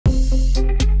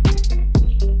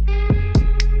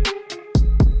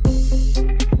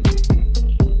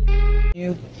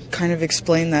kind of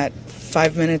explain that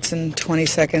 5 minutes and 20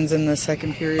 seconds in the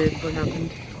second period? What happened?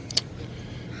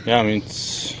 Yeah, I mean,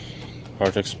 it's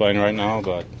hard to explain right now,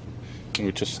 but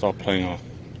we just stopped playing,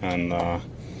 and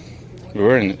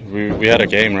we had a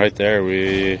game right there.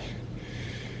 We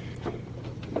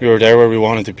were there where we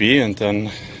wanted to be, and then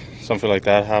something like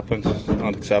that happened.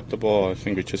 Not acceptable. I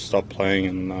think we just stopped playing,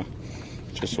 and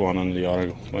just one and the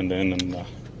other went in, and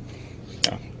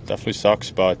yeah, definitely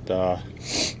sucks, but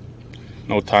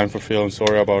no time for feeling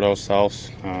sorry about ourselves.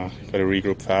 Got to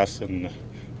regroup fast, and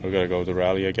we got to go to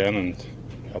rally again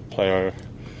and play a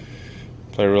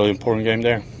really important game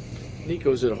there.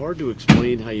 Nico, is it hard to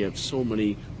explain how you have so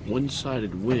many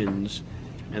one-sided wins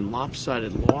and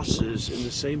lopsided losses in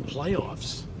the same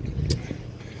playoffs?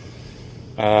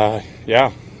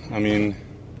 Yeah, I mean,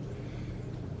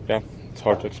 yeah, it's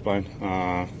hard to explain.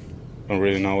 Don't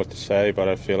really know what to say, but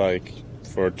I feel like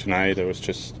for tonight it was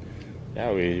just,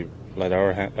 yeah, we let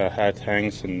our hat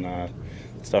hangs, and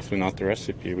it's definitely not the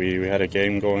recipe. We had a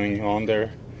game going on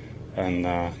there, and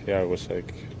yeah, it was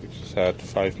like we just had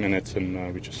 5 minutes,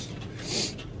 and we just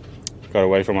got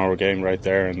away from our game right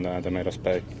there, and they made us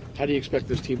pay. How do you expect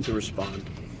this team to respond?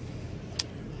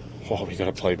 Well, we got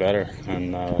to play better,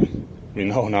 and we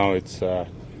know now it's no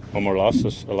more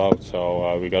losses allowed,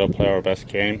 so we got to play our best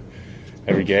game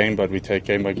every game, but we take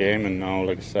game by game, and now,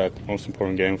 like I said, the most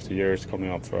important game of the year is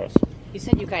coming up for us. You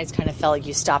said you guys kind of felt like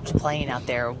you stopped playing out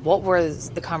there. What were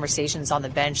the conversations on the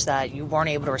bench that you weren't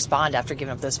able to respond after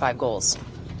giving up those 5 goals?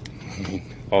 I mean,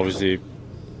 obviously,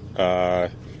 we're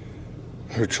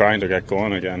trying to get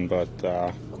going again, but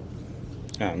yeah,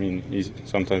 I mean,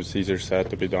 sometimes it's easier said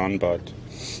to be done, but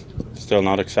still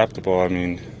not acceptable. I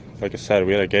mean, like I said,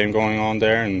 we had a game going on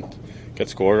there and get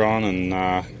scored on,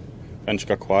 and bench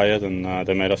got quiet, and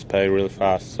they made us pay really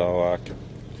fast. So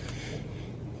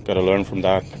got to learn from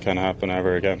that. It can't happen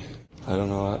ever again. I don't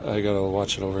know. I got to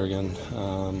watch it over again.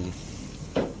 I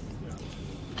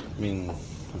mean,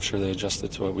 I'm sure they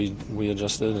adjusted to what we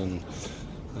adjusted, and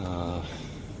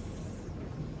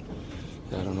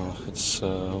yeah, I don't know. It's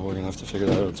we're gonna have to figure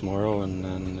that out tomorrow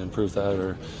and improve that.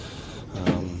 Or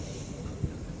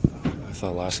I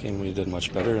thought last game we did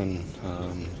much better, and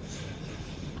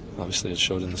obviously it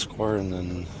showed in the score. And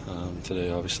then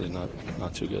today, obviously not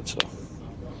too good. So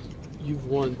you've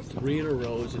won 3 in a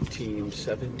row as a team,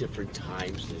 7 different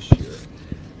times this year.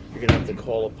 You're gonna have to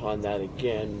call upon that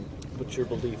again. What's your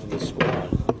belief in the squad?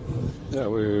 Yeah,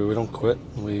 we don't quit.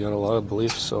 We got a lot of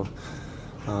belief. So.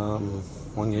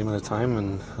 One game at a time,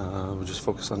 and we just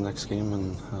focus on the next game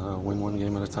and win one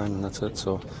game at a time, and that's it.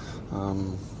 So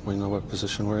we know what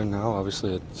position we're in now.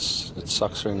 Obviously, it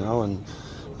sucks right now, and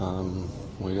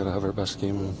we got to have our best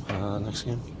game next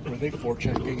game. Were they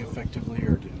forechecking effectively,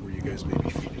 or were you guys maybe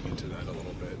feeding into that a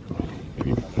little bit?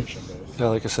 Maybe a combination of both? Yeah,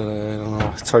 like I said, I don't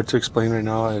know. It's hard to explain right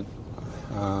now. I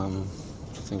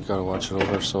think got to watch it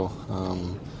over. So.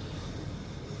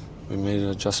 We made an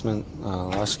adjustment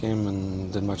last game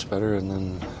and did much better, and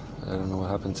then I don't know what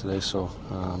happened today, so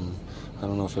I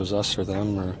don't know if it was us or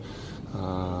them, or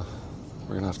we're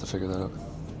going to have to figure that out.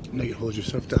 I know you hold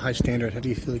yourself to a high standard. How do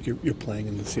you feel like you're playing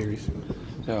in the series?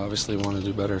 Yeah, obviously we want to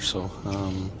do better, so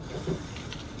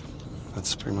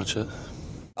that's pretty much it.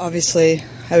 Obviously,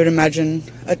 I would imagine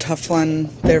a tough one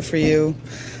there for you,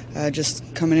 just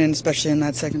coming in, especially in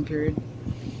that second period.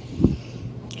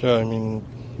 Yeah, I mean,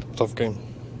 tough game.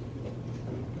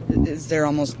 Is there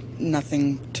almost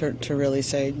nothing to really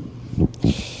say?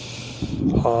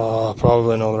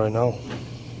 Probably not right now.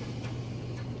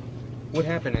 What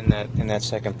happened in that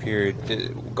second period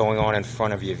going on in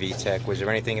front of you, Vitek? Was there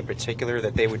anything in particular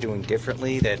that they were doing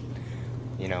differently, that,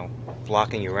 you know,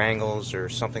 blocking your angles, or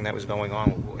something that was going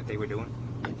on with what they were doing?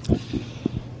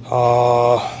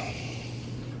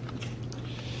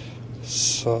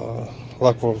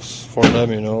 Luck was for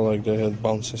them, you know, like they had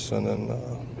bounces, and then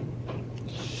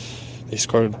they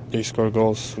scored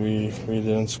goals. We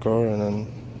didn't score, and then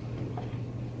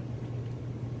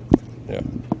yeah.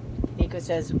 Nico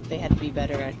says they had to be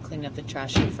better at cleaning up the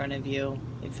trash in front of you.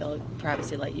 They feel like perhaps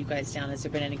they let you guys down. Has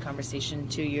there been any conversation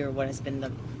to you, or what has been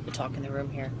the talk in the room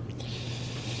here?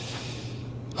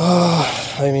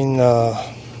 I mean,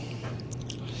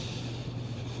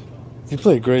 we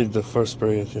played great the first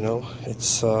period, you know.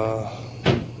 It's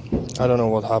I don't know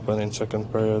what happened in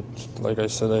second period. Like I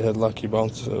said, I had lucky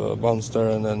bounce there,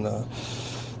 and then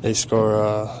they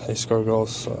score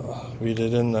goals. We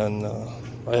didn't, and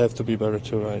I have to be better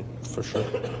too, right, for sure.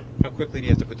 How quickly do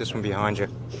you have to put this one behind you?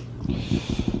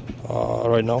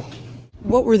 Right now.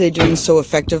 What were they doing so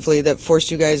effectively that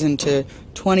forced you guys into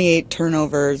 28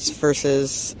 turnovers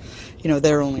versus, you know,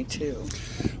 they're only 2?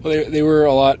 Well, they were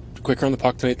a lot quicker on the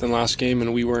puck tonight than last game,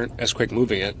 and we weren't as quick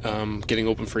moving it, getting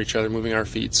open for each other, moving our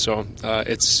feet. So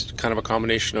it's kind of a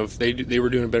combination of they were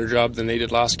doing a better job than they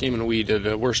did last game, and we did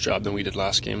a worse job than we did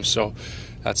last game. So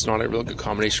that's not a real good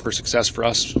combination for success for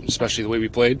us, especially the way we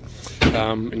played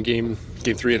in game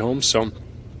 3 at home. So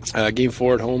game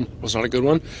 4 at home was not a good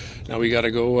one. Now we got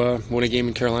to go win a game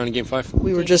in Carolina in game 5.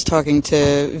 We were just talking to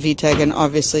Vitek, and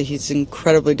obviously he's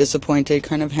incredibly disappointed,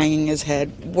 kind of hanging his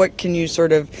head. What can you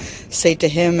sort of say to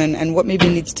him, and what maybe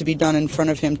needs to be done in front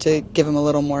of him to give him a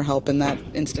little more help in that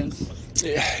instance?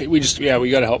 Yeah,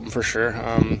 we got to help him for sure.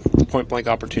 Point blank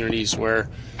opportunities where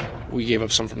we gave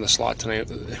up some from the slot tonight.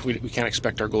 We can't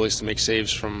expect our goalies to make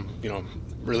saves from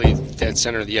really dead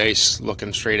center of the ice,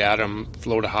 looking straight at him,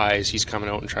 flow to highs. He's coming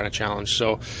out and trying to challenge.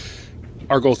 So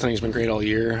our goaltending has been great all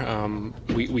year.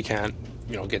 We can't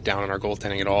get down on our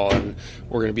goaltending at all, and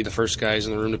we're going to be the first guys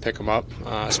in the room to pick them up,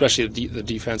 especially the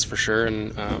defense for sure.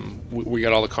 And we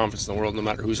got all the confidence in the world, no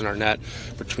matter who's in our net,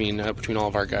 between all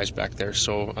of our guys back there.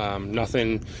 So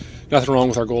nothing wrong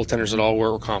with our goaltenders at all.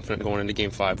 We're confident going into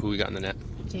game 5 who we got in the net.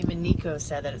 Damon, Nico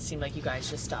said that it seemed like you guys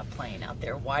just stopped playing out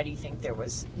there. Why do you think there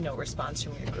was no response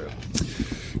from your group?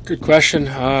 Good question.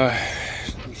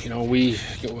 We,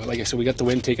 like I said, we got the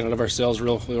wind taken out of ourselves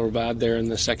real bad there in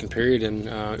the second period, and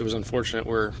it was unfortunate.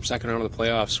 We're second round of the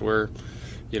playoffs.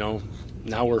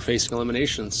 Now we're facing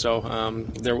elimination. So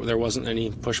there wasn't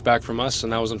any pushback from us,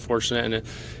 and that was unfortunate. And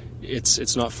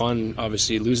it's not fun,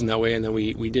 obviously, losing that way, and then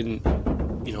we didn't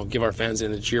give our fans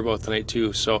anything to cheer about tonight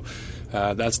too. So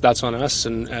that's on us,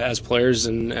 and as players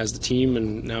and as the team,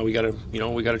 and now we got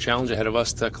a challenge ahead of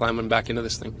us to climb back into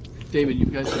this thing. David, you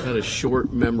guys have had a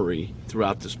short memory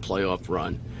throughout this playoff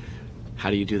run. How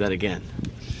do you do that again?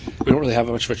 We don't really have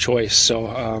much of a choice, so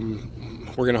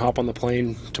we're going to hop on the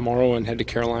plane tomorrow and head to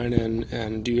Carolina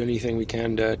and do anything we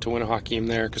can to win a hockey game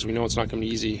there, because we know it's not going to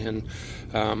be easy. And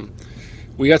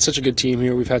we got such a good team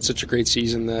here. We've had such a great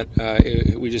season that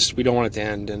we don't want it to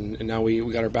end. And now we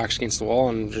got our backs against the wall,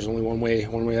 and there's only one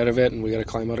way out of it, and we got to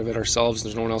climb out of it ourselves.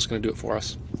 There's no one else going to do it for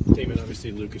us. David,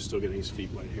 obviously Luke is still getting his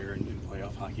feet wet here in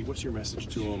playoff hockey. What's your message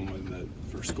to him when the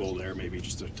first goal there? Maybe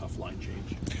just a tough line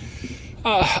change.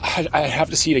 I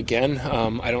have to see it again.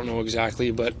 I don't know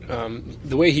exactly, but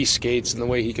the way he skates and the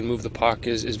way he can move the puck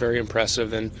is very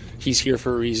impressive, and he's here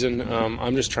for a reason.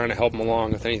 I'm just trying to help him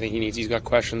along with anything he needs. He's got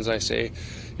questions. I say,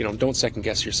 don't second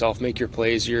guess yourself. Make your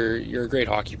plays. You're a great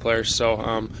hockey player.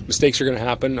 So mistakes are going to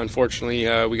happen.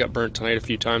 Unfortunately, we got burnt tonight a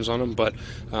few times on him, but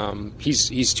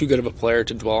he's too good of a player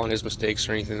to dwell on his mistakes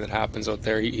or anything that happens out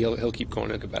there. He'll keep going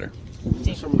to get better.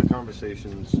 Some of the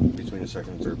conversations between the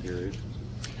second and third period.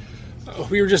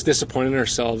 We were just disappointed in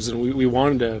ourselves, and we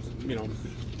wanted to,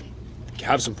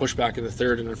 have some pushback in the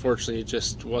third, and unfortunately it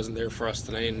just wasn't there for us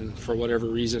tonight. And for whatever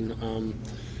reason,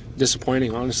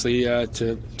 disappointing, honestly,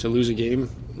 to lose a game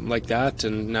like that.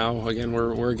 And now again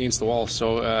we're against the wall.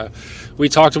 So we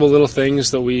talked about little things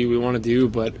that we want to do,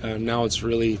 but now it's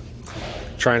really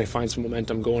trying to find some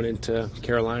momentum going into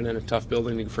Carolina in a tough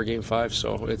building for Game 5.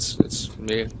 So it's